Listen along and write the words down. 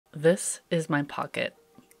This is my pocket.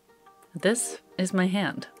 This is my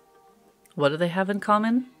hand. What do they have in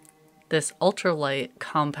common? This ultralight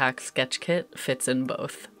compact sketch kit fits in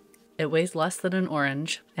both. It weighs less than an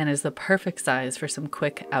orange and is the perfect size for some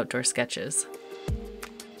quick outdoor sketches.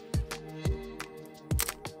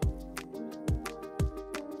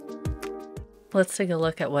 Let's take a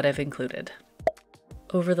look at what I've included.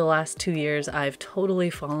 Over the last 2 years, I've totally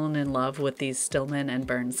fallen in love with these Stillman and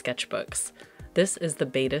Burns sketchbooks. This is the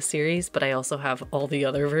beta series, but I also have all the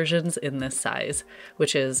other versions in this size,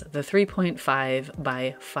 which is the 3.5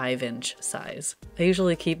 by 5 inch size. I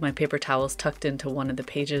usually keep my paper towels tucked into one of the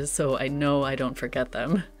pages so I know I don't forget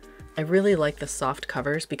them. I really like the soft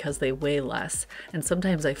covers because they weigh less, and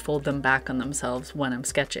sometimes I fold them back on themselves when I'm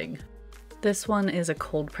sketching. This one is a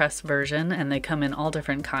cold press version and they come in all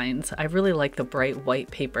different kinds. I really like the bright white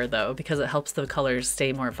paper though because it helps the colors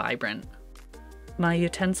stay more vibrant. My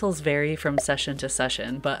utensils vary from session to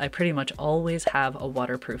session, but I pretty much always have a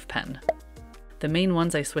waterproof pen. The main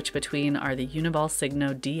ones I switch between are the Uniball Signo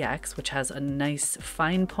DX, which has a nice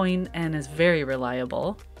fine point and is very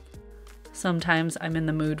reliable. Sometimes I'm in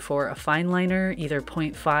the mood for a fine liner, either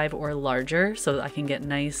 0.5 or larger, so that I can get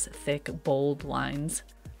nice, thick, bold lines.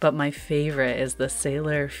 But my favorite is the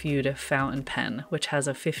Sailor Feud fountain pen, which has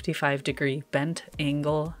a 55-degree bent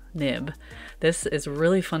angle nib. This is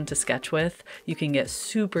really fun to sketch with. You can get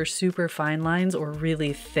super fine lines or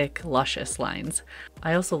really thick, luscious lines.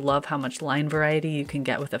 I also love how much line variety you can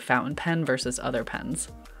get with a fountain pen versus other pens.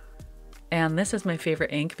 And this is my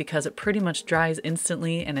favorite ink because it pretty much dries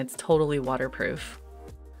instantly and it's totally waterproof.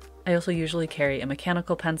 I also usually carry a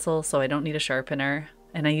mechanical pencil, so I don't need a sharpener.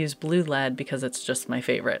 And I use blue lead because it's just my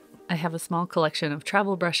favorite. I have a small collection of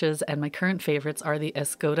travel brushes and my current favorites are the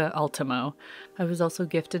Escoda Ultimo. I was also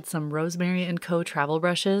gifted some Rosemary & Co travel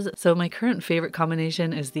brushes, so my current favorite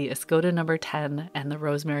combination is the Escoda No. 10 and the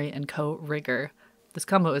Rosemary & Co Rigger. This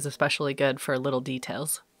combo is especially good for little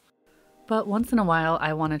details. But once in a while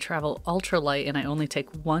I want to travel ultralight and I only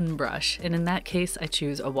take one brush, and in that case I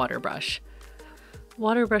choose a water brush.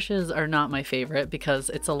 Water brushes are not my favorite because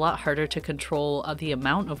it's a lot harder to control the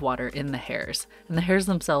amount of water in the hairs, and the hairs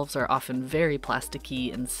themselves are often very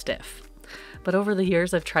plasticky and stiff. But over the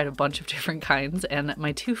years I've tried a bunch of different kinds, and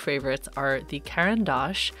my two favorites are the Caran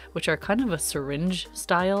d'Ache, which are kind of a syringe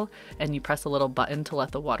style, and you press a little button to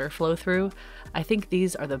let the water flow through. I think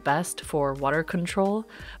these are the best for water control,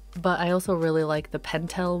 but I also really like the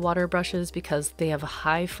Pentel water brushes because they have a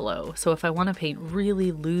high flow, so if I want to paint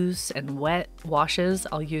really loose and wet washes,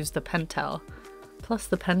 I'll use the Pentel. Plus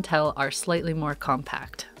the Pentel are slightly more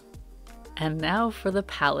compact. And now for the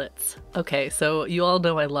palettes. Okay, so you all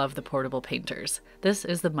know I love the portable painters. This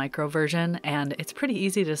is the micro version and it's pretty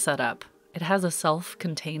easy to set up. It has a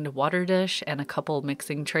self-contained water dish and a couple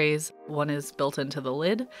mixing trays. One is built into the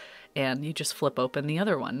lid and you just flip open the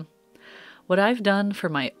other one. What I've done for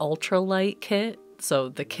my ultralight kit, so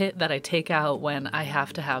the kit that I take out when I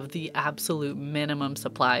have to have the absolute minimum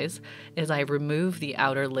supplies, is I remove the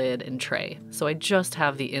outer lid and tray, so I just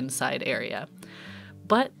have the inside area.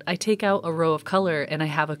 But I take out a row of color and I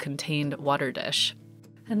have a contained water dish.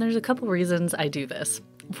 And there's a couple reasons I do this.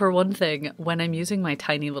 For one thing, when I'm using my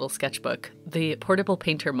tiny little sketchbook, the Portable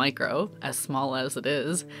Painter Micro, as small as it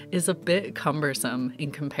is a bit cumbersome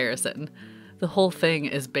in comparison. The whole thing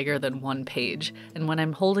is bigger than one page, and when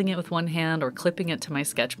I'm holding it with one hand or clipping it to my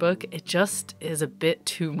sketchbook, it just is a bit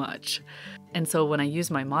too much. And so when I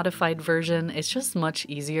use my modified version, it's just much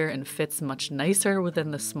easier and fits much nicer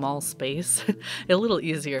within the small space, a little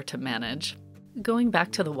easier to manage. Going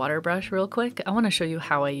back to the water brush real quick, I want to show you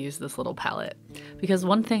how I use this little palette. Because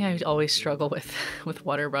one thing I always struggle with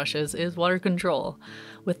water brushes is water control.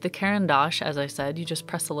 With the Caran d'Ache, as I said, you just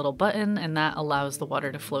press a little button and that allows the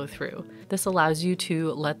water to flow through. This allows you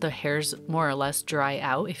to let the hairs more or less dry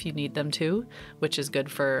out if you need them to, which is good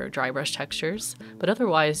for dry brush textures. But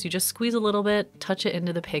otherwise, you just squeeze a little bit, touch it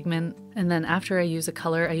into the pigment, and then after I use a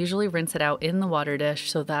color, I usually rinse it out in the water dish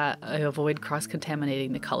so that I avoid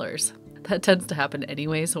cross-contaminating the colors. That tends to happen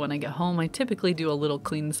anyway, so when I get home, I typically do a little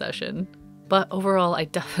clean session. But overall, I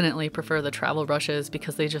definitely prefer the travel brushes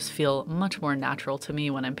because they just feel much more natural to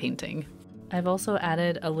me when I'm painting. I've also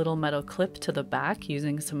added a little metal clip to the back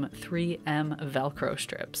using some 3M Velcro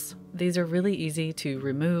strips. These are really easy to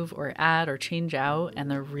remove or add or change out,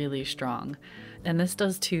 and they're really strong. And this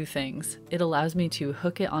does two things. It allows me to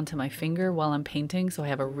hook it onto my finger while I'm painting so I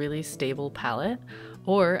have a really stable palette,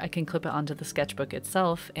 or I can clip it onto the sketchbook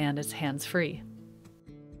itself and it's hands-free.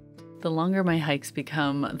 The longer my hikes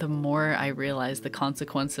become, the more I realize the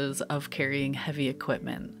consequences of carrying heavy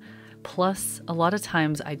equipment. Plus, a lot of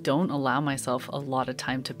times I don't allow myself a lot of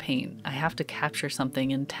time to paint. I have to capture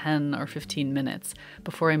something in 10 or 15 minutes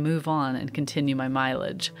before I move on and continue my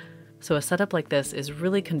mileage. So a setup like this is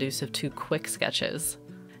really conducive to quick sketches.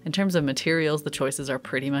 In terms of materials, the choices are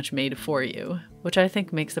pretty much made for you, which I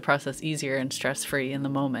think makes the process easier and stress-free in the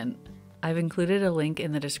moment. I've included a link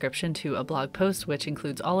in the description to a blog post which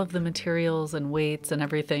includes all of the materials and weights and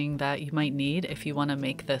everything that you might need if you want to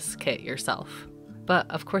make this kit yourself. But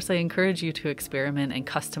of course I encourage you to experiment and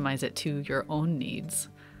customize it to your own needs.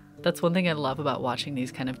 That's one thing I love about watching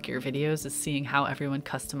these kind of gear videos, is seeing how everyone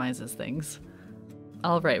customizes things.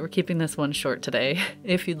 Alright, we're keeping this one short today.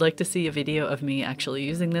 If you'd like to see a video of me actually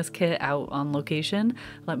using this kit out on location,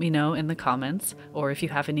 let me know in the comments, or if you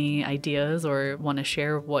have any ideas or want to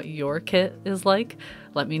share what your kit is like,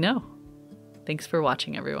 let me know. Thanks for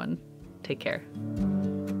watching, everyone. Take care.